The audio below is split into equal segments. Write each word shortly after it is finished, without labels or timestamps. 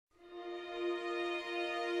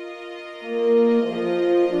Hello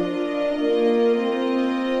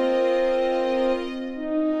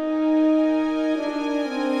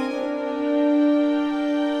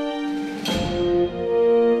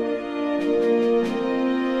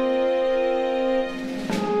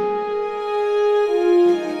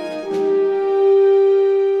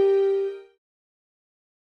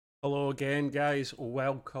again, guys.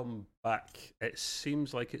 Welcome back. It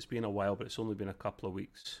seems like it's been a while, but it's only been a couple of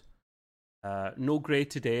weeks. No Gray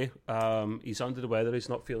today. He's under the weather. He's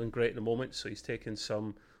not feeling great at the moment, so he's taking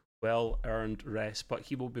some well-earned rest. But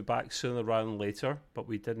he will be back sooner rather than later. But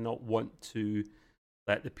we did not want to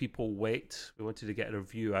let the people wait. We wanted to get a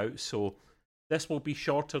review out. So this will be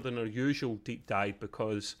shorter than our usual deep dive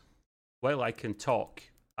because while I can talk,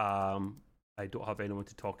 I don't have anyone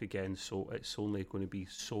to talk again, so it's only going to be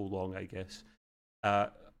so long, I guess.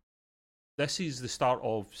 This is the start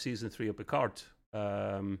of season 3 of Picard,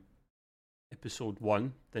 episode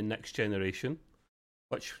 1, The Next Generation,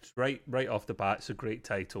 which right off the bat, it's a great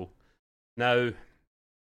title. Now,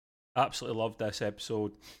 absolutely loved this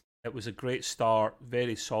episode. It was a great start,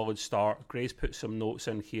 very solid start. Gray's put some notes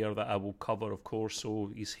in here that I will cover, of course,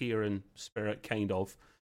 so he's here in spirit, kind of.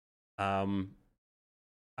 And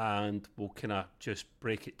we'll kind of just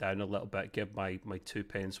break it down a little bit, give my 2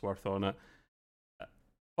 pence worth on it.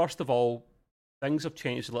 First of all, things have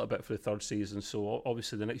changed a little bit for the third season, so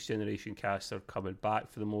obviously the Next Generation cast are coming back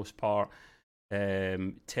for the most part.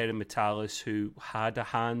 Terry Metalis, who had a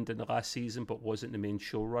hand in the last season but wasn't the main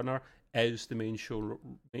showrunner, is the main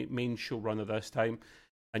showrunner this time.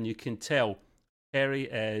 And you can tell Terry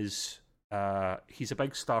is, he's a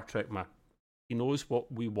big Star Trek man. He knows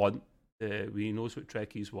what we want. He knows what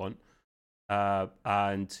Trekkies want,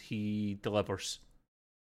 and he delivers.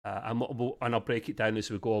 And I'll break it down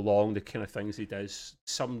as we go along, the kind of things he does.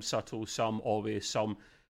 Some subtle, some obvious, some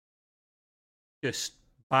just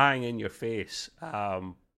bang in your face.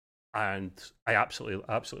 And I absolutely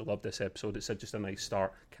love this episode. It's just a nice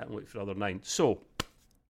start. Can't wait for the other 9. So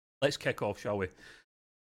let's kick off, shall we?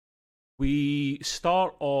 We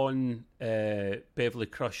start on Beverly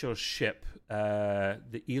Crusher's ship,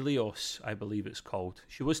 the Elios, I believe it's called.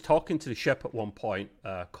 She was talking to the ship at one point,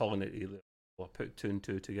 calling it Elios. I put 2 and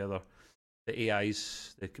 2 together. The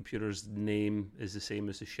the computer's name is the same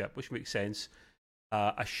as the ship, which makes sense.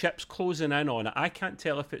 A ship's closing in on it. I can't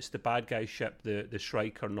tell if it's the bad guy ship, the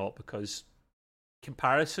Shrike, or not, because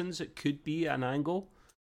comparisons, it could be an angle.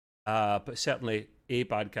 But certainly a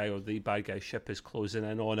bad guy or the bad guy ship is closing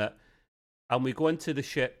in on it. And we go into the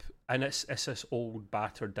ship, and it's this old,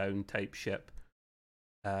 battered down type ship.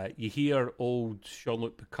 You hear old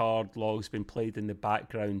Jean-Luc Picard logs being played in the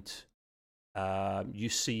background. You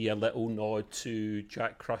see a little nod to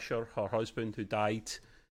Jack Crusher, her husband, who died.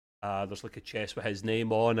 There's like a chest with his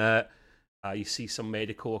name on it. You see some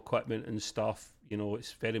medical equipment and stuff. You know,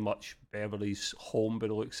 it's very much Beverly's home by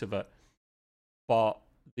the looks of it. But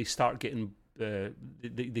they start getting, they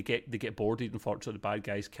get boarded. Unfortunately, the bad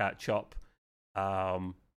guys catch up.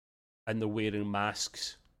 And they're wearing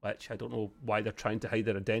masks, which I don't know why they're trying to hide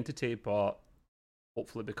their identity, but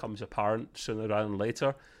hopefully it becomes apparent sooner rather than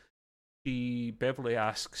later. Beverly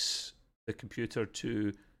asks the computer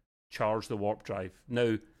to charge the warp drive.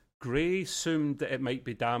 Now, Gray assumed that it might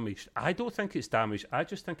be damaged. I don't think it's damaged. I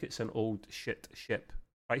just think it's an old shit ship.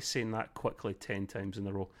 Try saying that quickly 10 times in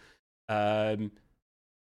a row. I mean,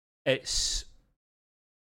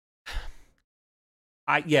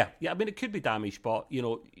 it could be damaged, but, you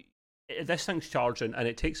know, this thing's charging, and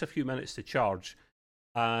it takes a few minutes to charge.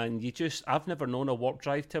 And I've never known a warp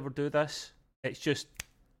drive to ever do this. It's just,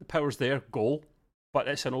 the power's there, go. But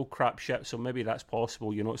it's an old crap ship, so maybe that's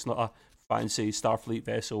possible. You know, it's not a fancy Starfleet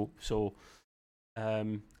vessel. So,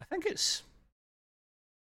 I think it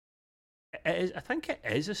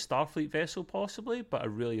is a Starfleet vessel, possibly, but a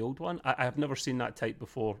really old one. I've never seen that type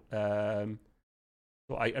before. So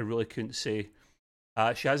I really couldn't say.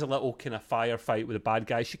 She has a little kind of firefight with the bad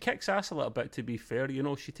guys. She kicks ass a little bit, to be fair. You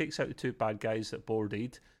know, she takes out the 2 bad guys that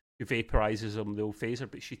boarded. She vaporizes them with the old phaser,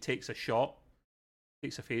 but she takes a shot.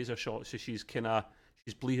 Takes a phaser shot, so she's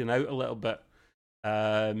bleeding out a little bit.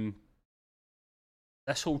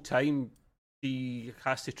 This whole time, she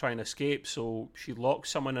has to try and escape, so she locks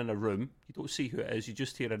someone in a room. You don't see who it is, you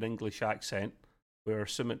just hear an English accent. We're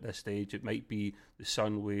assuming at this stage it might be the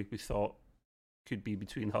son we thought could be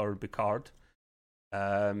between her and Picard.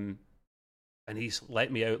 And he's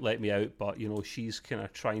let me out, but you know, she's kind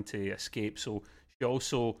of trying to escape, so she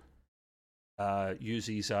also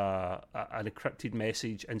uses an encrypted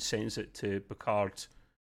message and sends it to Picard,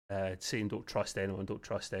 saying don't trust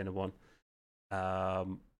anyone.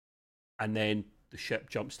 And then the ship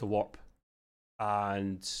jumps to warp,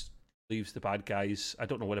 and leaves the bad guys. I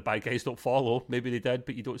don't know why the bad guys don't follow. Maybe they did,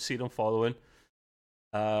 but you don't see them following.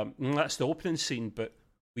 That's the opening scene, but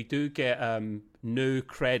we do get new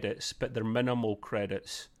credits, but they're minimal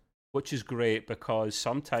credits, which is great because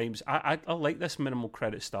sometimes I like this minimal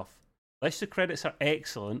credit stuff. Unless the credits are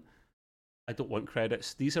excellent, I don't want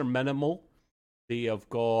credits. These are minimal. They have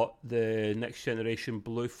got the Next Generation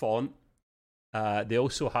blue font. They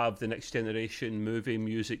also have the Next Generation movie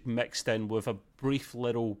music mixed in with a brief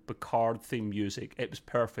little Picard theme music. It was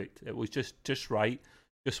perfect. It was just right.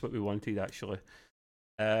 Just what we wanted, actually.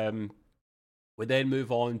 We then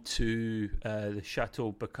move on to the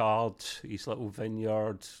Chateau Picard, his little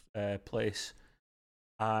vineyard place.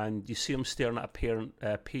 And you see him staring at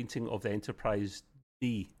a painting of the Enterprise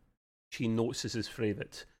D. She notes as his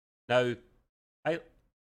favourite. Now,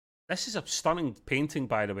 this is a stunning painting,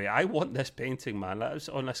 by the way. I want this painting, man. That was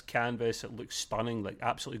on this canvas. It looks stunning, like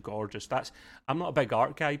absolutely gorgeous. I'm not a big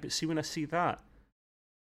art guy, but see when I see that,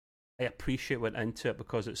 I appreciate what went into it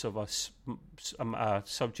because it's of a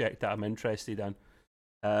subject that I'm interested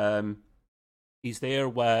in. He's there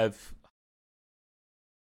with,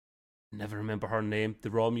 never remember her name, the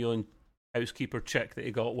Romulan housekeeper chick that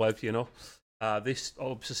he got with, you know. This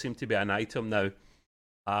obviously seems to be an item now.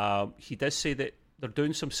 He does say that they're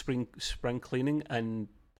doing some spring cleaning, and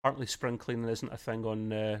apparently spring cleaning isn't a thing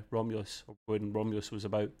on Romulus, or when Romulus was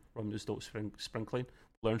about. Romulus don't spring clean.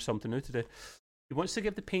 Learned something new today. He wants to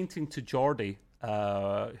give the painting to Geordi,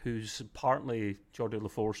 who's partly Geordi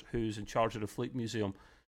LaForce, who's in charge of the Fleet Museum.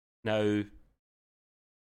 Now,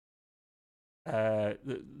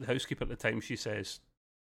 the housekeeper at the time, she says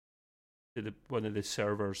to one of the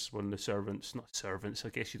servants, not servants, I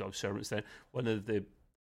guess you don't have servants then, one of the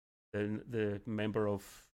member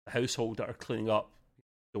of the household that are cleaning up,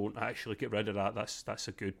 don't actually get rid of that. That's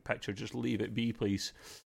a good picture. Just leave it be, please.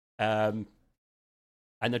 And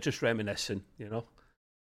they're just reminiscing, you know.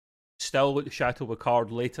 Still at the Chateau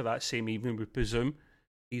Picard later that same evening, we presume.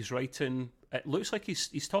 He's writing, it looks like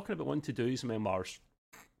he's talking about wanting to do his memoirs.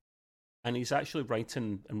 And he's actually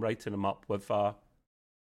writing them up with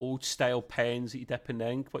old style pens that you dip in the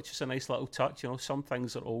ink, which is a nice little touch. You know, some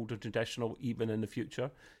things are old and traditional even in the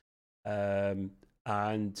future. And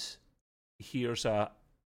here's the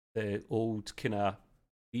old kind of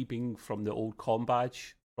weaving from the old comm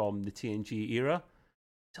badge from the TNG era.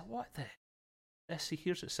 So what the this? He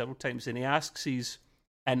hears it several times, and he asks his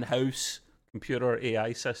in-house computer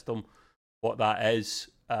AI system what that is,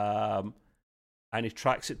 and he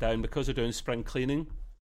tracks it down because they're doing spring cleaning.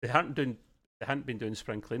 They hadn't been doing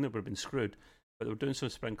spring cleaning; they would have been screwed. But they were doing some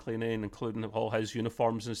spring cleaning, including all his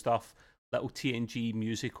uniforms and stuff. Little TNG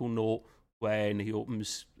musical note when he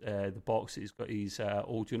opens the box. He's got his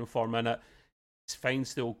old uniform in it. He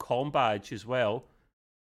finds the old comm badge as well.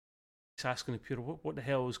 He's asking the computer, what the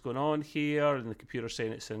hell is going on here? And the computer's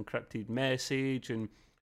saying it's an encrypted message. And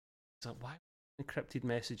he's like, why an encrypted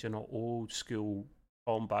message in an old school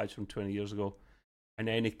comm badge from 20 years ago? And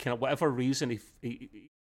then he kind of, whatever reason, he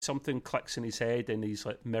something clicks in his head and he's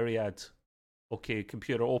like, Myriad. Okay,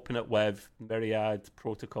 computer, open it with Myriad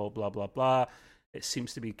protocol, blah, blah, blah. It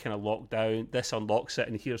seems to be kind of locked down. This unlocks it,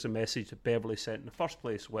 and here's a message that Beverly sent in the first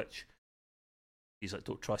place, which he's like,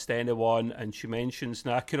 don't trust anyone. And she mentions,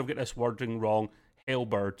 now I could have got this wording wrong,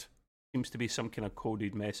 Hellbird. Seems to be some kind of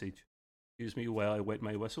coded message. Excuse me while I wet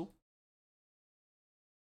my whistle.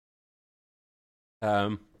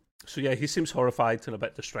 So yeah, he seems horrified and a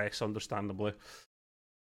bit distressed, understandably.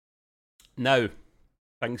 Now,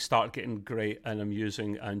 things start getting great and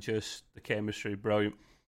amusing, and just the chemistry brilliant.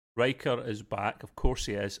 Riker is back, of course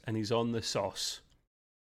he is, and he's on the sauce.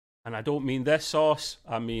 And I don't mean this sauce,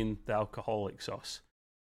 I mean the alcoholic sauce.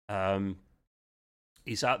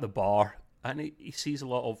 He's at the bar, and he sees a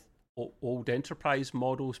lot of old Enterprise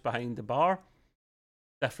models behind the bar.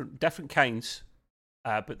 Different kinds,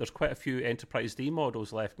 but there's quite a few Enterprise D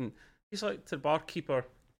models left. And he's like to the barkeeper,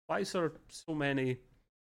 why is there so many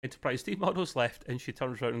Enterprise D models left? And she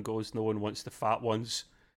turns around and goes, no one wants the fat ones.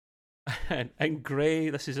 And Gray,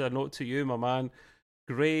 this is a note to you, my man.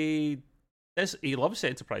 Gray, he loves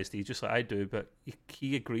Enterprise D just like I do, but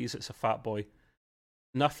he agrees it's a fat boy.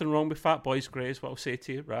 Nothing wrong with fat boys, Gray, is what I'll say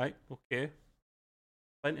to you, right? Okay.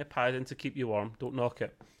 Plenty of padding to keep you warm. Don't knock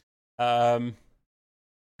it. So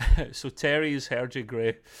Terry's heard you,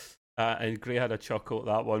 Gray, and Gray had a chuckle at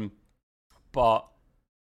that one. But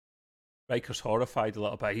Riker's horrified a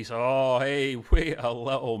little bit. He's like, oh, hey, wait a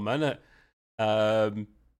little minute. And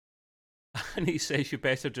he says, you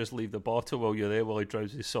better just leave the bottle while you're there while he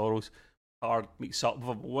drowns his sorrows. Picard meets up with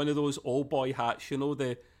him. One of those old boy hats, you know,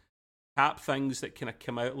 the cap things that kind of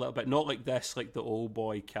come out a little bit. Not like this, like the old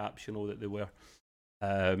boy caps, you know, that they wear.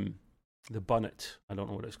 the Bunnet. I don't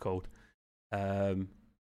know what it's called. And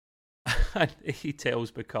he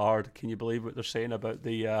tells Picard, "Can you believe what they're saying about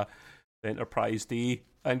the Enterprise D?"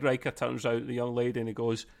 And Riker turns out the young lady, and he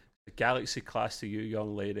goes, "The Galaxy class to you,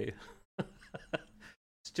 young lady."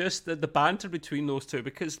 It's just the banter between those two,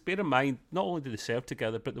 because bear in mind, not only did they serve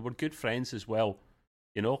together, but they were good friends as well.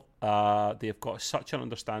 You know, they've got such an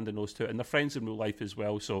understanding, those two, and they're friends in real life as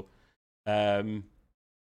well. So,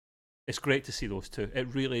 it's great to see those two.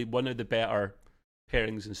 It really one of the better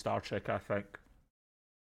pairings in Star Trek, I think.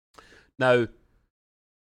 Now,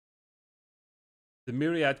 the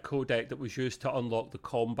Myriad codec that was used to unlock the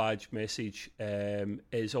comm badge message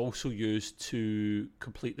is also used to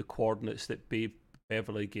complete the coordinates that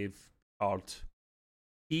Beverly gave Picard.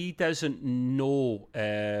 He doesn't know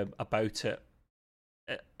about it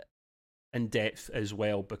in depth as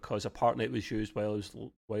well, because apparently it was used while it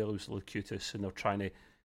was Locutus, and they're trying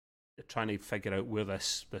to figure out where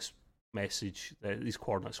this message, these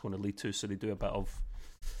coordinates, are going to lead to. So they do a bit of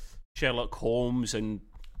Sherlock Holmes and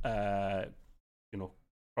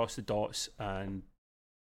cross the dots and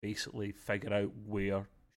basically figure out where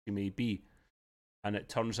she may be. And it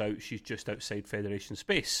turns out she's just outside Federation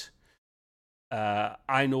space.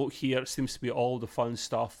 I note here, it seems to be all the fun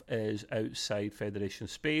stuff is outside Federation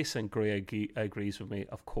space, and Gray agrees with me.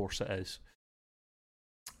 Of course it is.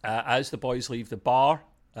 As the boys leave the bar,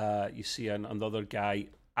 you see another guy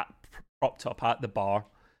propped up at the bar.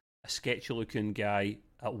 A sketchy-looking guy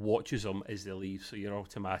watches them as they leave, so you're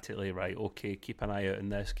automatically right. Okay, keep an eye out on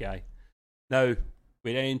this guy. Now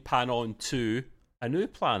we then pan on to a new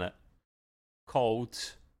planet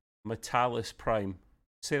called Metalis Prime.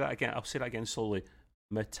 Say that again. I'll say that again slowly.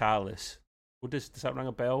 Metalis. Does that ring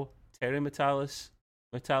a bell? Terry Metalis?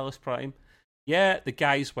 Metalis Prime? Yeah, the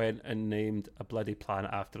guys went and named a bloody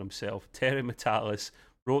planet after himself. Terry Metalis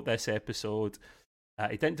wrote this episode.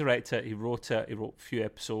 He didn't direct it. He wrote it. He wrote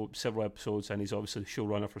several episodes, and he's obviously the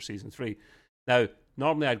showrunner for season 3. Now,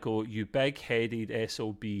 normally I'd go, "You big-headed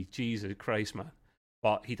SOB, Jesus Christ, man!"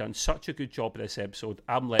 But he done such a good job of this episode.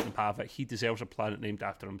 I'm letting him have it. He deserves a planet named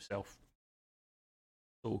after himself.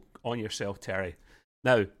 So on yourself, Terry.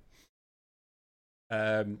 Now,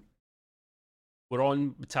 we're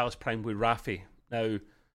on Metalis Prime with Raffi. Now,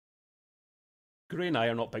 Gray and I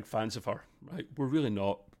are not big fans of her, right? We're really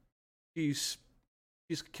not. She's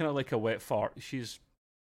kind of like a wet fart. She's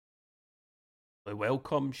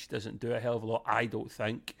welcome. She doesn't do a hell of a lot, I don't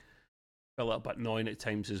think. A little bit annoying at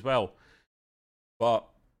times as well. But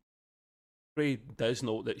Gray does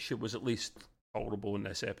note that she was at least tolerable in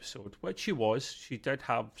this episode, which she was. She did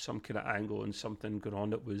have some kind of angle and something going on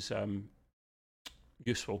that was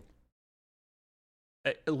useful.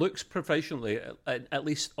 It looks provisionally, at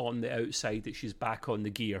least on the outside, that she's back on the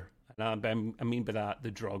gear. And I mean by that,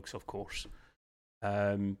 the drugs, of course.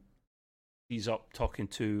 She's up talking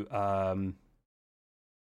to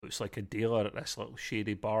looks like a dealer at this little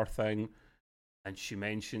shady bar thing, and she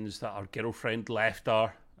mentions that her girlfriend left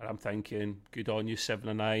her. And I'm thinking, good on you, 7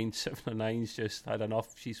 of 9. 7 of 9's just had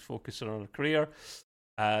enough. She's focusing on her career.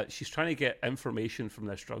 She's trying to get information from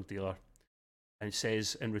this drug dealer, and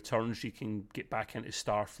says in return she can get back into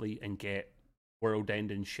Starfleet and get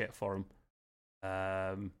world-ending shit for him.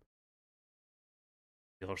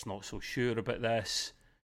 Dealer's not so sure about this.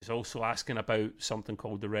 He's also asking about something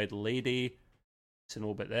called the Red Lady, to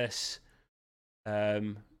know about this.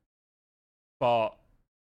 But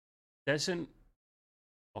doesn't...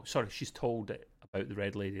 Oh, sorry, she's told it about the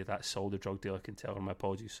Red Lady. That's all the drug dealer can tell her. My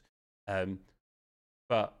apologies.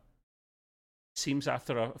 But it seems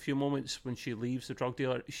after a few moments when she leaves the drug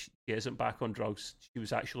dealer, she isn't back on drugs. She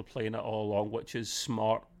was actually playing it all along, which is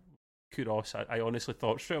smart. Kudos. I honestly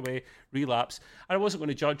thought straight away, relapse. I wasn't going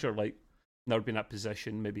to judge her, like, never been in that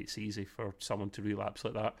position. Maybe it's easy for someone to relapse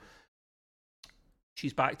like that.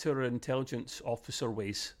 She's back to her intelligence officer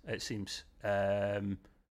ways, it seems. Does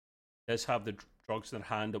have the drugs in her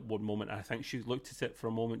hand at one moment. I think she looked at it for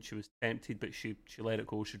a moment. She was tempted, but she let it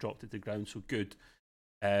go. She dropped it to the ground. So good.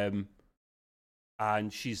 And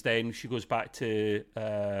she goes back to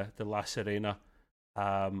the La Serena,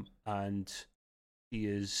 and she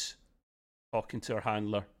is talking to her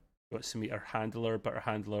handler. She wants to meet her handler, but her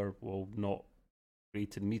handler will not agree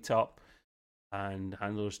to meet up. And the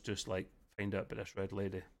handler's just like, find out about this Red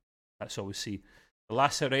Lady. That's all we see. The La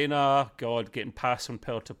Serena, God, getting past from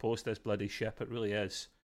pillar to post, this bloody ship. It really is.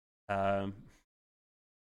 It's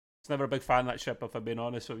never a big fan of that ship, if I'm being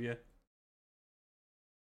honest with you.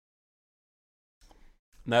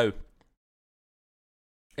 Now,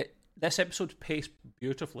 this episode's paced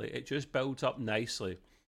beautifully. It just builds up nicely.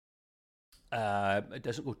 It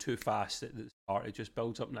doesn't go too fast at the start. It just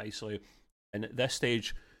builds up nicely. And at this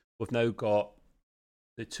stage, We've now got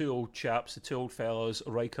the two old chaps, the two old fellas,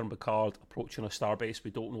 Riker and Picard, approaching a starbase.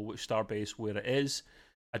 We don't know which starbase, where it is.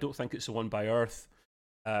 I don't think it's the one by Earth.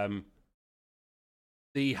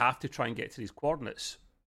 They have to try and get to these coordinates,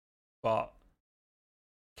 but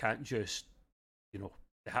can't just,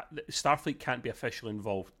 Starfleet can't be officially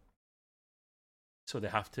involved. So they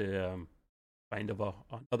have to find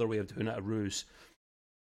another way of doing it, a ruse.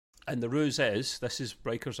 And the ruse is, this is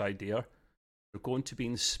Riker's idea, they're going to be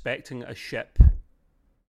inspecting a ship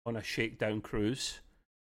on a shakedown cruise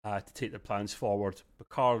to take their plans forward.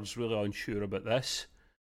 Picard's really unsure about this.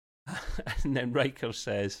 And then Riker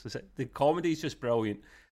says, the comedy is just brilliant.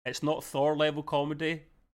 It's not Thor level comedy,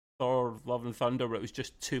 Thor Love and Thunder, where it was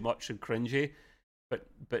just too much and cringy,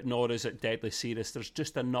 but nor is it deadly serious. There's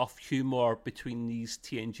just enough humour between these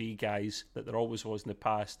TNG guys that there always was in the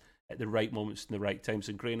past at the right moments and the right times.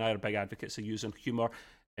 And Gray and I are big advocates of using humour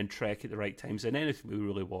and Trek at the right times in anything we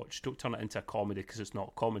really watch. Don't turn it into a comedy because it's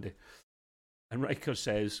not a comedy. And Riker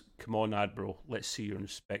says, "Come on, Admiral, let's see your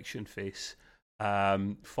inspection face."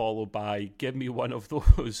 Followed by, "Give me one of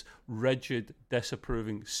those rigid,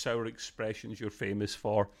 disapproving, sour expressions you're famous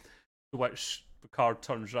for." To which Picard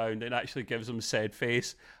turns round and actually gives him said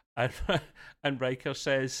face. And Riker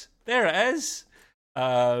says, "There it is."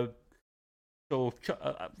 So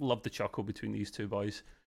I love the chuckle between these two boys.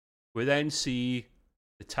 We then see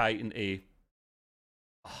the Titan A.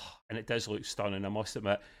 Oh, and it does look stunning, I must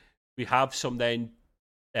admit. We have some then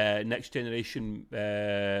Next Generation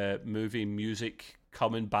movie music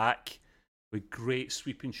coming back with great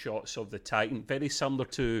sweeping shots of the Titan, very similar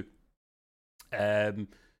to the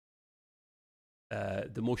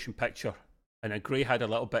motion picture. And Gray had a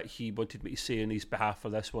little bit he wanted me to say on his behalf for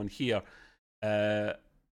this one here.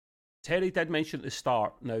 Terry did mention at the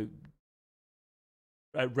start, now,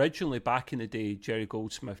 originally back in the day, Jerry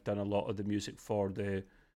Goldsmith done a lot of the music for the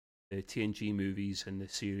TNG movies and the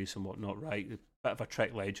series and whatnot, right? A bit of a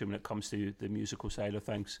Trek legend when it comes to the musical side of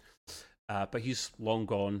things. But he's long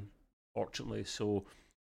gone, fortunately. So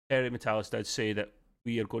Terry Matalas did say that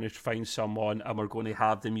we are going to find someone and we're going to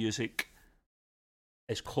have the music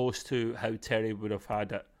as close to how Terry would have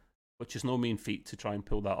had it, which is no mean feat to try and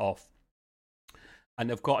pull that off. And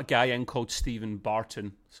they've got a guy in called Stephen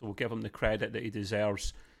Barton, so we'll give him the credit that he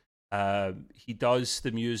deserves. He does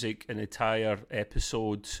the music in entire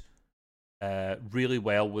episodes really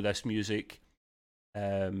well with this music.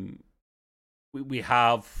 We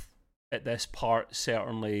have at this part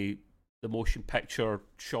certainly the motion picture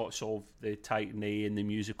shots of the Titan A and the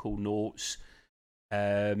musical notes.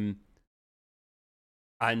 And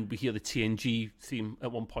we hear the TNG theme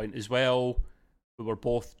at one point as well. We were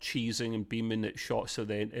both cheesing and beaming at shots of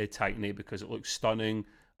the Titan A because it looks stunning,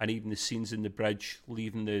 and even the scenes in the bridge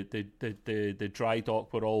leaving the dry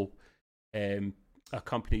dock were all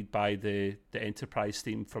accompanied by the Enterprise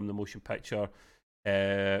theme from the motion picture.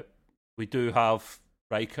 We do have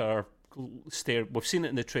Riker stare. We've seen it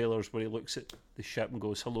in the trailers where he looks at the ship and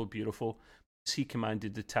goes, "Hello, beautiful." He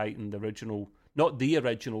commanded the Titan, the original, not the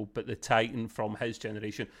original, but the Titan from his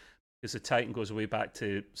generation, because the Titan goes way back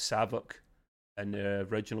to Savok in the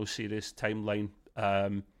original series timeline.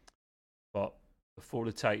 But before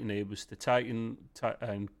the Titan A was the Titan,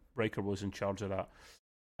 and Riker was in charge of that.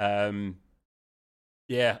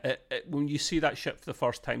 When you see that ship for the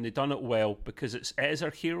first time, they've done it well because it is our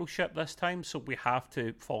hero ship this time, so we have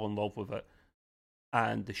to fall in love with it.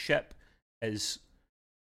 And the ship is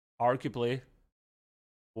arguably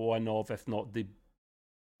one of, if not the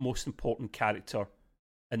most important character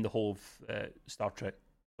in the whole of Star Trek.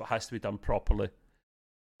 So it has to be done properly.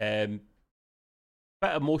 Bit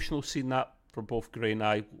emotional seeing that for both Gray and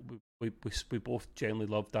I. We both generally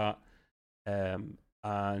loved that. And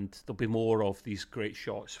there'll be more of these great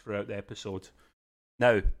shots throughout the episode.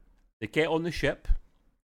 Now, they get on the ship.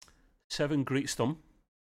 Seven greets them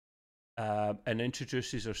and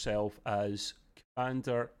introduces herself as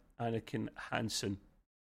Commander Anakin Hansen.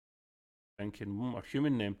 Thinking, a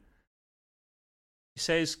human name. He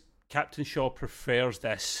says Captain Shaw prefers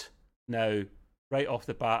this. Now, right off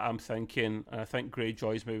the bat, I'm thinking, and I think Gray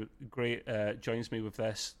joins me with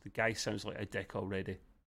this. The guy sounds like a dick already.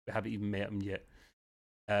 We haven't even met him yet.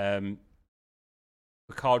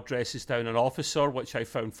 Picard dresses down an officer, which I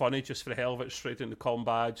found funny just for the hell of it, straight in the comm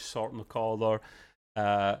badge, sorting the collar.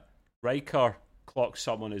 Riker clocks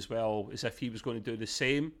someone as well, as if he was going to do the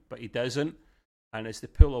same, but he doesn't. And as they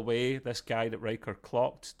pull away, this guy that Riker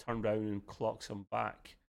clocked turned around and clocks him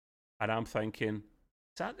back. And I'm thinking,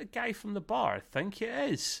 is that the guy from the bar? I think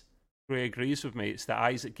it is. Gray agrees with me. It's the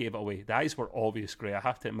eyes that gave it away. The eyes were obvious, Gray. I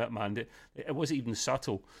have to admit, man. It wasn't even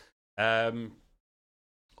subtle.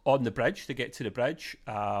 on the bridge. They get to the bridge.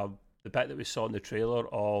 The bit that we saw in the trailer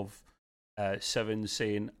of Seven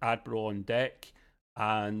saying Admiral on deck,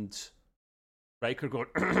 and Riker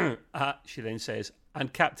going, she then says,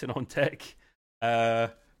 and Captain on deck.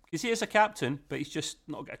 Because he is a captain, but he's just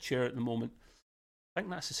not got a chair at the moment. I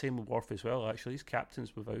think that's the same with Worf as well, actually. He's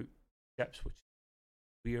captains without ships, which is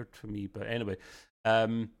weird for me. But anyway,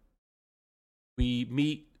 we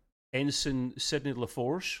meet Ensign Sydney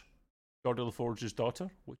LaForge, Geordie LaForge's daughter,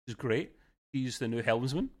 which is great. She's the new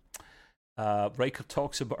helmsman. Riker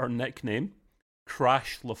talks about her nickname,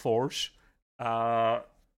 Crash LaForge,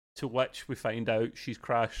 to which we find out she's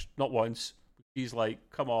crashed not once. She's like,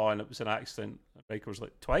 come on, it was an accident. Riker's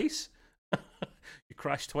like, twice? You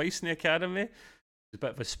crashed twice in the Academy? He's a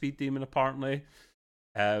bit of a speed demon, apparently.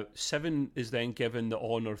 Seven is then given the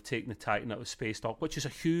honour of taking the Titan out of space dock, which is a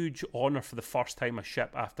huge honour for the first time a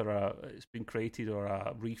ship after it's been created or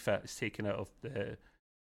a refit is taken out of the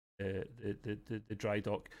dry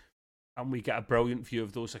dock. And we get a brilliant view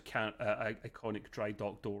of those iconic dry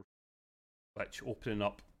dock doors, which opening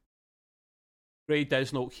up. Gray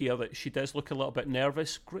does note here that she does look a little bit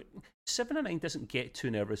nervous. 7 and 9 doesn't get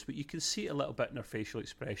too nervous, but you can see it a little bit in her facial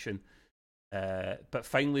expression. But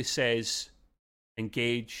finally says,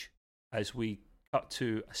 engage, as we cut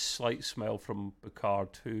to a slight smile from Picard,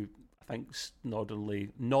 who I think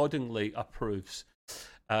noddingly approves.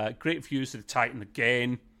 Great views of the Titan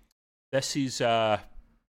again. This is, I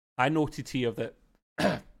noted here that,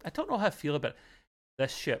 I don't know how I feel about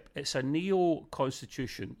this ship. It's a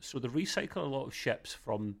Neo-Constitution, so they recycle a lot of ships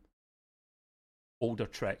from older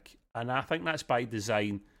Trek, and I think that's by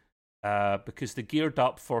design, because they geared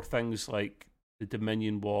up for things like the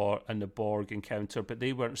Dominion War and the Borg encounter, but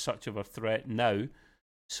they weren't such of a threat now.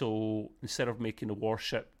 So instead of making the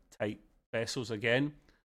warship type vessels again,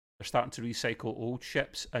 they're starting to recycle old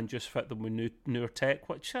ships and just fit them with newer tech,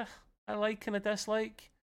 which I like and I dislike.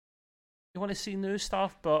 You want to see new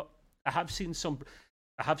stuff, but I have seen some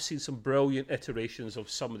brilliant iterations of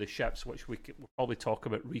some of the ships, which we'll probably talk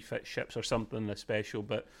about refit ships or something special.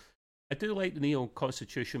 But I do like the Neo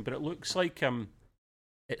Constitution, but it looks like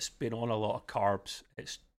it's been on a lot of carbs.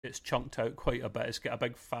 It's chunked out quite a bit. It's got a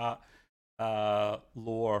big fat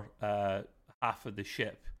lower half of the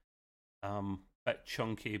ship, bit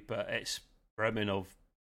chunky, but it's brimming of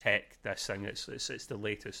tech. This thing, it's the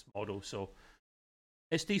latest model, so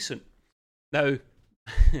it's decent. Now,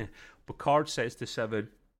 Picard says to 7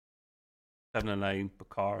 and 9,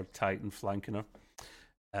 Picard, Titan flanking her.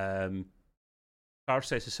 Picard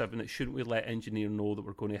says to 7 that shouldn't we let engineer know that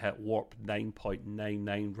we're going to hit warp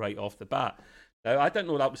 9.99 right off the bat. Now, I didn't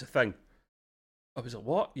know that was a thing. I was like,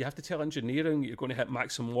 what? You have to tell engineering you're going to hit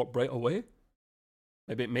maximum warp right away?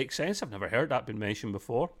 Maybe it makes sense. I've never heard that been mentioned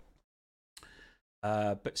before.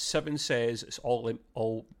 But 7 says it's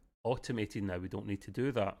all automated now. We don't need to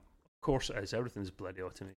do that. Of course it is. Everything's bloody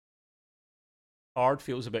automated. Picard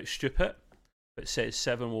feels a bit stupid, but says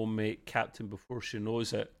 7 will make captain before she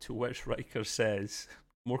knows it, to which Riker says,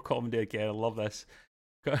 more comedy again, I love this.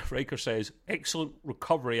 Riker says, excellent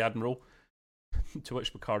recovery, Admiral. To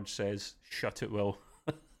which Picard says, shut it, Will.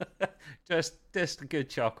 just a good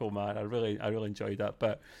chuckle, man. I really enjoyed that.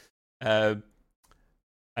 But and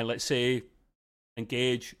let's say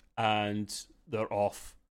engage, and they're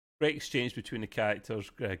off. Great exchange between the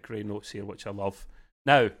characters. Great notes here, which I love.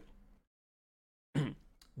 Now,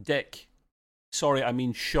 Dick, sorry, I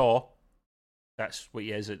mean Shaw, that's what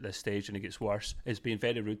he is at this stage, and it gets worse, is being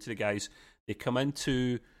very rude to the guys. They come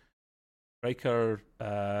into Riker,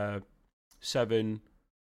 7,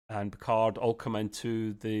 and Picard all come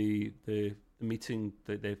into the meeting,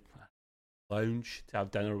 the lounge, to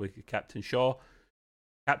have dinner with Captain Shaw.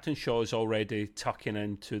 Captain Shaw is already tucking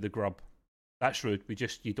into the grub. That's rude.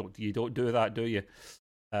 You don't do that, do you?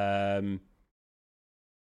 And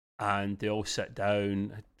they all sit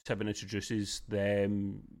down. 7 introduces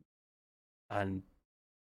them, and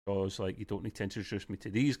Shaw's like, you don't need to introduce me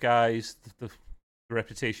to these guys. The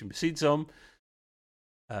reputation precedes them.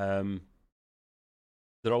 They're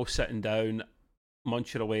all sitting down,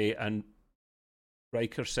 munching away, and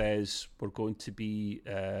Riker says, we're going to be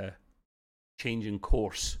changing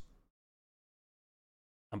course.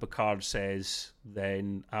 And Picard says,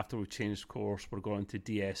 then after we've changed course, we're going to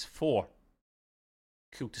DS4.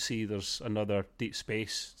 Cool to see there's another deep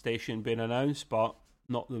space station being announced, but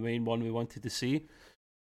not the main one we wanted to see.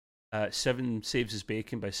 7 saves his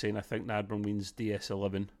bacon by saying, I think the Admiral means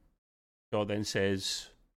DS11. Shaw then says,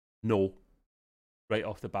 no. Right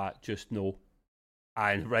off the bat, just no.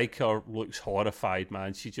 And Riker looks horrified,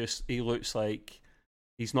 man. He looks like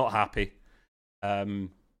he's not happy. And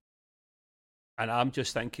And I'm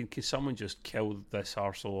just thinking, can someone just kill this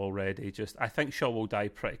arsehole already? I think Shaw will die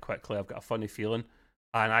pretty quickly. I've got a funny feeling.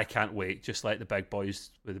 And I can't wait. Just let the big boys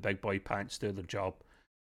with the big boy pants do their job.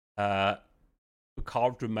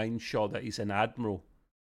 Picard reminds Shaw that he's an admiral.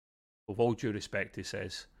 With all due respect, he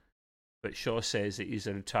says. But Shaw says that he's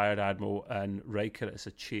a retired admiral and Riker is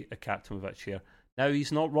a captain of that chair. Now,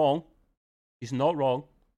 he's not wrong. He's not wrong.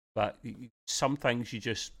 But some things you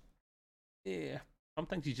just... Yeah, some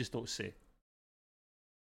things you just don't say.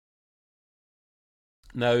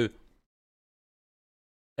 Now,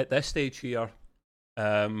 at this stage here,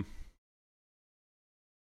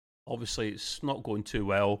 obviously it's not going too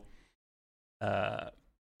well.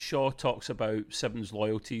 Shaw talks about Seven's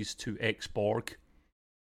loyalties to ex-Borg,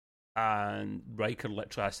 and Riker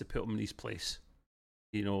literally has to put him in his place.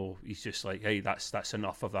 You know, he's just like, hey, that's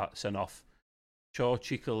enough of that, it's enough. Shaw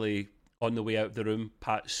cheekily, on the way out of the room,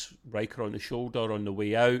 pats Riker on the shoulder on the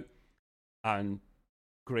way out, and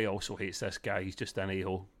Gray also hates this guy. He's just an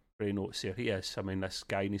a-hole. Gray notes here. He is. I mean, this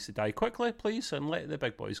guy needs to die quickly, please, and let the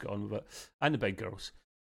big boys get on with it. And the big girls.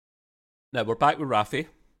 Now, we're back with Raffi.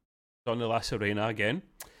 On the La Sirena again.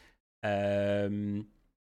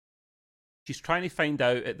 She's trying to find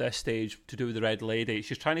out at this stage, to do with the Red Lady,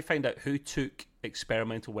 she's trying to find out who took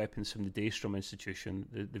experimental weapons from the Daystrom Institution,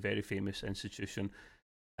 the very famous institution.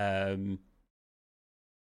 And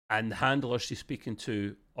the handler she's speaking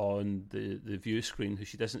to on the view screen, who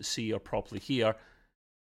she doesn't see or properly hear,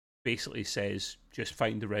 basically says, just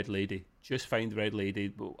find the Red Lady. Just find the Red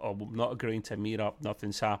Lady. I'm not agreeing to meet up.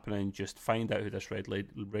 Nothing's happening. Just find out who this Red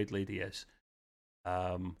Lady is.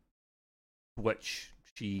 Which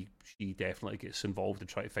she definitely gets involved in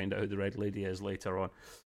trying to find out who the Red Lady is later on.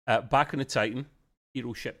 Back on the Titan,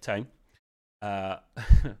 hero ship time.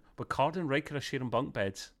 Picard and Riker are sharing bunk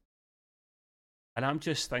beds. And I'm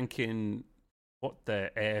just thinking, what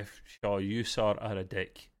the F, Shaw, you sir are a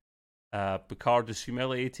dick. Picard is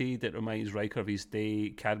humiliated. It reminds Riker of his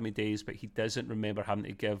academy days, but he doesn't remember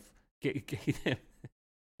having to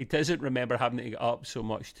he doesn't remember having to get up so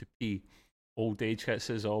much to pee. Old age hits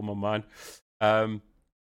us all, my man.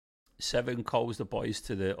 Seven calls the boys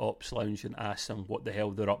to the ops lounge and asks them what the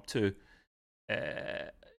hell they're up to.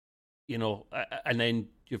 You know, and then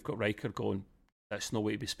you've got Riker going, that's no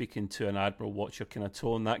way to be speaking to an admiral, what's your kind of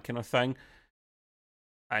tone, that kind of thing.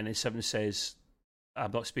 And then Seven says,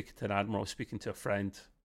 I'm not speaking to an admiral, I'm speaking to a friend,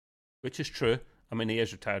 which is true. I mean, he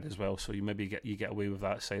is retired as well, so you maybe get away with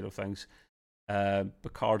that side of things.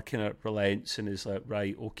 Picard kind of relents and is like,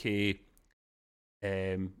 right, okay,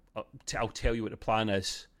 I'll tell you what the plan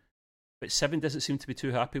is. But Seven doesn't seem to be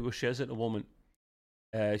too happy where she is at the moment.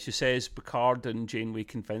 She says Picard and Janeway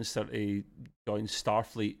convinced her to join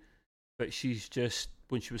Starfleet, but she's just,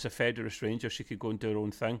 when she was a Federalist Ranger, she could go and do her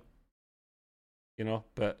own thing. You know,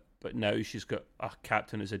 but now she's got a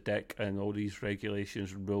captain as a dick and all these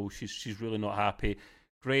regulations and rules. She's really not happy.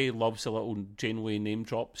 Gray loves a little Janeway name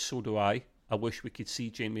drop. So do I. I wish we could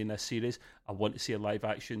see Janeway in this series. I want to see a live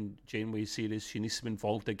action Janeway series. She needs to be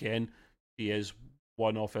involved again. She is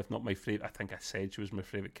one of, if not my favourite. I think I said she was my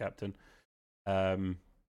favourite captain.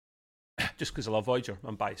 Just because I love Voyager.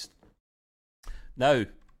 I'm biased. Now,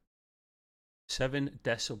 Seven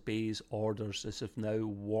disobeys orders as if now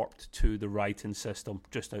warped to the Ryton system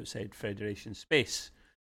just outside Federation space.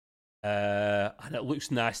 And it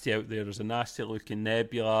looks nasty out there. There's a nasty looking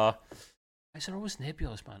nebula. Is there always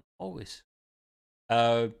nebulas, man? Always.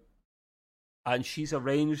 And she's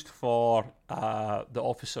arranged for the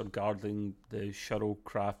officer guarding the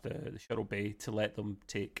shuttlecraft, the shuttle bay, to let them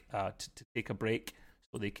take to take a break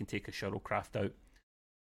so they can take a shuttlecraft out.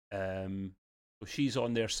 So she's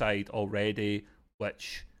on their side already,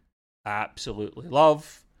 which I absolutely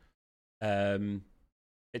love. It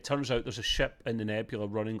turns out there's a ship in the nebula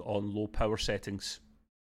running on low power settings.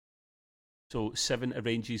 So Seven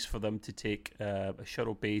arranges for them to take a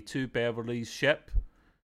shuttle bay to Beverly's ship,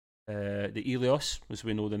 the Helios, as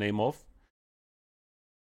we know the name of.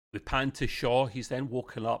 We pan to Shaw. He's then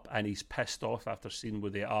woken up and he's pissed off after seeing where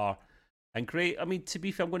they are. And Gray, I mean, to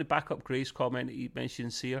be fair, I'm going to back up Gray's comment that he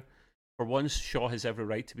mentions here. For once, Shaw has every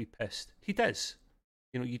right to be pissed. He does.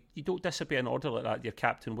 You know, you don't disobey an order like that, your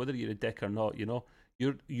captain, whether you're a dick or not. You know,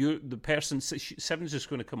 you're the person. Seven's just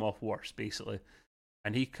going to come off worse, basically.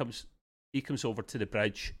 And he comes over to the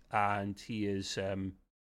bridge, and he is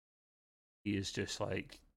just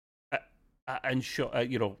like in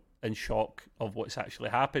shock of what's actually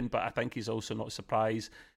happened. But I think he's also not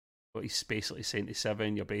surprised. But he's basically saying to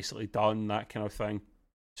Seven, "You're basically done," that kind of thing.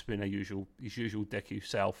 It's been his usual dicky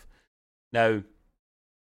self. Now,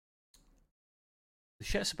 the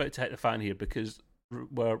shit's about to hit the fan here because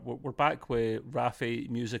we're back with Rafi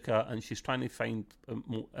Musica, and she's trying to find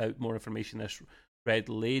out more information. This red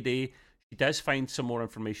lady, she does find some more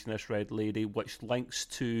information. This red lady, which links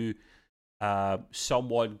to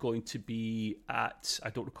someone going to be at, I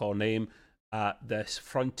don't recall her name, at this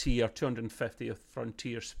Frontier 250th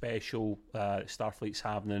Frontier special Starfleet's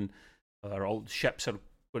having, or all the ships are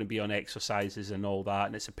going to be on exercises and all that,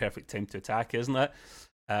 and it's a perfect time to attack, isn't it?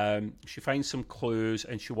 She finds some clues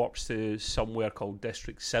and she walks to somewhere called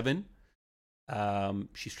District 7.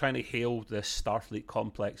 She's trying to hail this Starfleet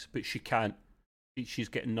complex, but she can't. She's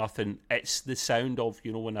getting nothing. It's the sound of,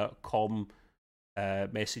 when a comm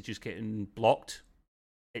message is getting blocked.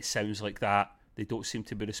 It sounds like that. They don't seem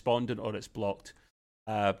to be responding, or it's blocked.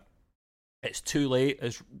 It's too late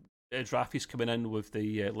as Rafi's coming in with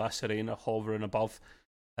the La Sirena hovering above.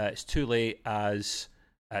 It's too late as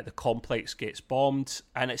the complex gets bombed,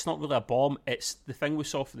 and it's not really a bomb. It's the thing we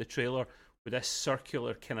saw for the trailer, where this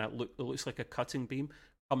circular kind of looks like a cutting beam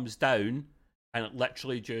comes down, and it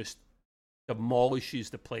literally just demolishes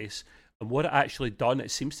the place. And what it actually done,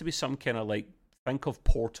 it seems to be some kind of like, think of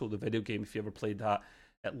Portal, the video game, if you ever played that.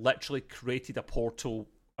 It literally created a portal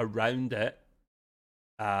around it,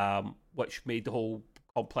 which made the whole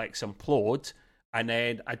complex implode. And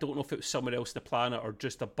then I don't know if it was somewhere else on the planet or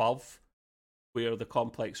just above where the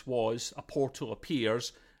complex was, a portal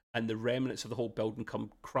appears and the remnants of the whole building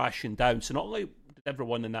come crashing down. So not only did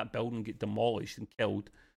everyone in that building get demolished and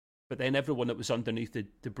killed, but then everyone that was underneath the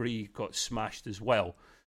debris got smashed as well.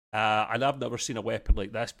 And I've never seen a weapon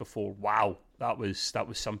like this before. Wow, that was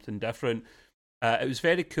something different. It was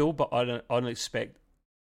very cool, but unexpected.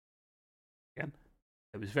 Again,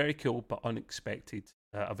 it was very cool, but unexpected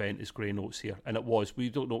event is Grey Notes here, and it was. We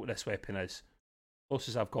don't know what this weapon is.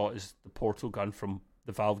 Closest I've got is the Portal gun from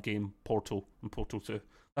the Valve game Portal and Portal 2.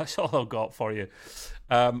 That's all I've got for you.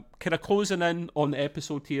 Kind of closing in on the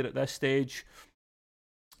episode here at this stage.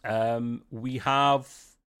 We have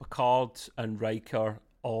Picard and Riker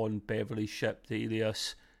on Beverly's ship, the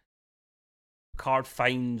Ilias. Picard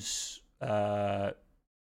finds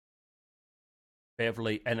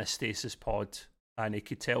Beverly in a stasis pod, and he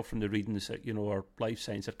could tell from the readings that, her life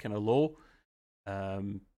signs are kind of low.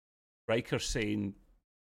 Riker's saying,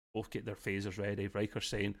 both get their phasers ready. Riker's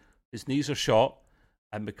saying his knees are shot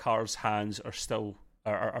and Picard's hands are still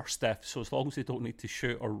are stiff. So as long as they don't need to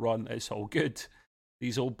shoot or run, it's all good.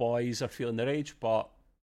 These old boys are feeling their age, but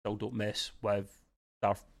still don't mess with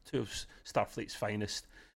two of Starfleet's finest.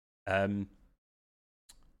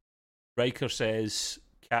 Riker says,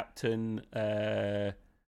 Captain,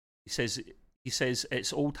 he says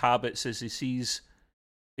it's old habits as he sees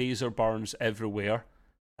phaser burns everywhere.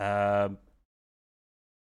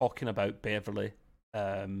 Talking about Beverly,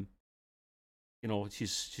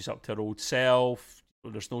 she's up to her old self.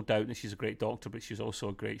 There's no doubt that she's a great doctor, but she's also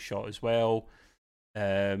a great shot as well.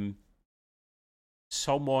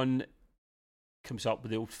 Someone comes up with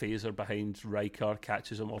the old phaser behind Riker,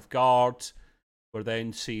 catches him off guard. We're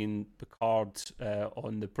then seeing Picard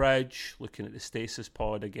on the bridge, looking at the stasis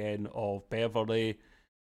pod again of Beverly.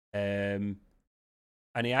 And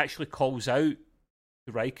he actually calls out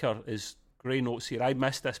to Riker, is Grey Notes here. I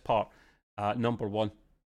missed this part, number one.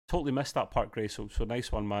 Totally missed that part, Grey, so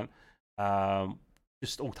nice one, man.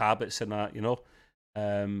 Just old habits and that,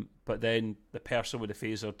 but then the person with the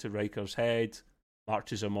phaser to Riker's head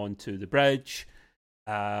marches him onto the bridge,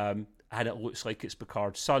 and it looks like it's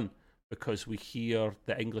Picard's son, because we hear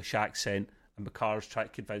the English accent, and Picard's trying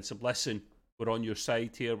to convince him, listen, we're on your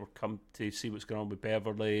side here, we're come to see what's going on with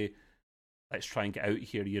Beverly, let's try and get out of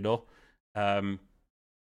here, The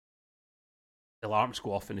alarms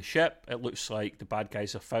go off in the ship. It looks like the bad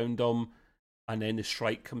guys have found them. And then the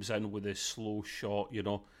strike comes in with a slow shot,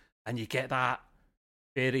 and you get that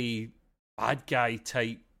very bad guy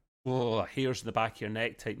type, hairs in the back of your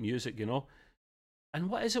neck type music, And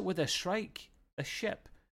what is it with this strike, this ship?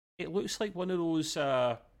 It looks like one of those,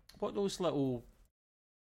 what those little,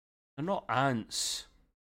 they're not ants,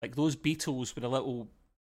 like those beetles with the little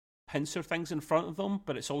pincer things in front of them,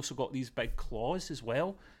 but it's also got these big claws as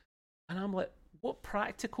well. And I'm like, what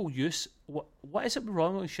practical use? What is it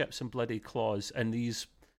wrong with ships and bloody claws? And these,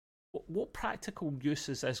 what practical use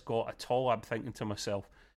has this got at all? I'm thinking to myself,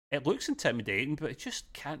 it looks intimidating, but it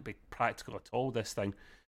just can't be practical at all. This thing.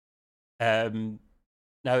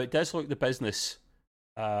 Now it does look the business,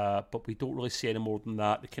 but we don't really see any more than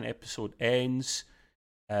that. The kind of episode ends,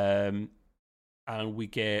 and we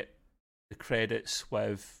get the credits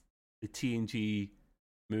with the TNG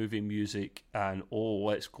movie music, and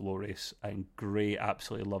it's glorious, and Gray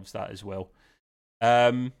absolutely loves that as well.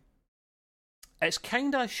 It's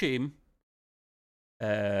kind of a shame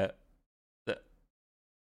that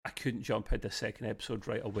I couldn't jump into the second episode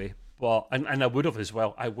right away, but and I would have as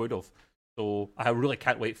well. I would have. So I really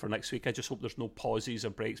can't wait for next week. I just hope there's no pauses or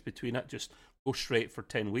breaks between it. Just go straight for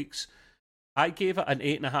 10 weeks. I gave it an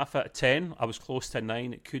 8.5 out of 10. I was close to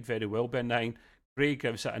 9. It could very well be a 9. Gray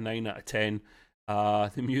gives it a 9 out of 10.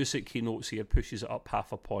 The music he notes here pushes it up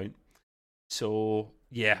half a point. So,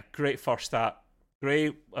 yeah, great first act.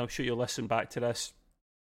 Gray, I'm sure you'll listen back to this.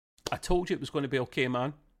 I told you it was going to be okay,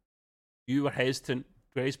 man. You were hesitant.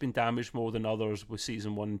 Gray's been damaged more than others with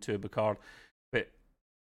season 1 and 2 of Picard. But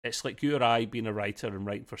it's like you or I being a writer and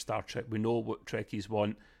writing for Star Trek. We know what Trekkies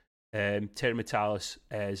want. Terry Metalis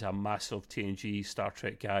is a massive TNG Star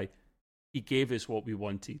Trek guy. He gave us what we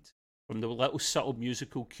wanted. From the little subtle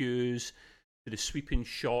musical cues to the sweeping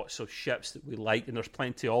shots of ships that we like, and there's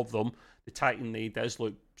plenty of them. The Titan A does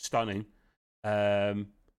look stunning.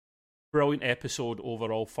 Brilliant episode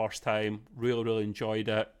overall, first time. Really, really enjoyed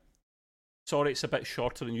it. Sorry it's a bit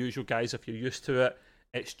shorter than usual, guys, if you're used to it.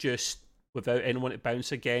 It's just, without anyone to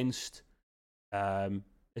bounce against,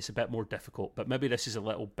 it's a bit more difficult. But maybe this is a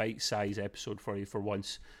little bite-sized episode for you for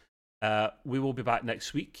once. We will be back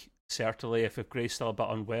next week. Certainly, if Gray's still a bit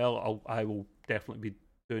unwell, I will definitely be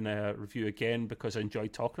doing a review again because I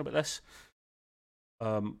enjoyed talking about this.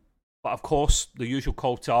 But of course, the usual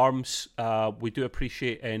call to arms. We do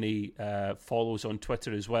appreciate any follows on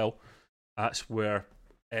Twitter as well. That's where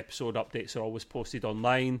episode updates are always posted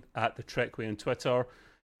online at the Trekway on Twitter.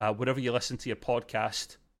 Wherever you listen to your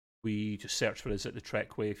podcast, we just search for us at the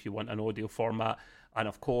Trekway if you want an audio format. And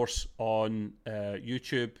of course, on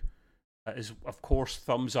YouTube, is of course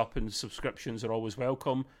thumbs up and subscriptions are always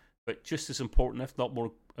welcome. But just as important, if not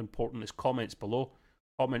more important, is comments below.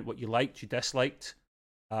 Comment what you liked, you disliked,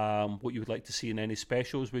 what you would like to see in any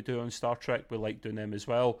specials we do on Star Trek. We like doing them as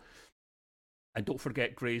well. And don't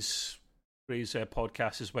forget Gray's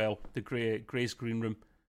podcast as well, the Gray's Green Room,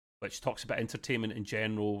 which talks about entertainment in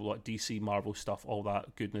general, like DC, Marvel stuff, all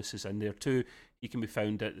that goodness is in there too. He can be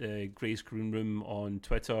found at Gray's Green Room on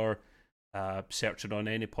Twitter, search it on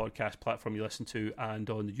any podcast platform you listen to, and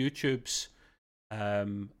on the YouTubes.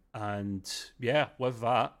 And yeah, with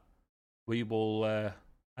that, we will.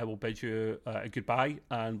 I will bid you a goodbye,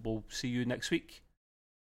 and we'll see you next week.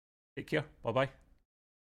 Take care. Bye bye.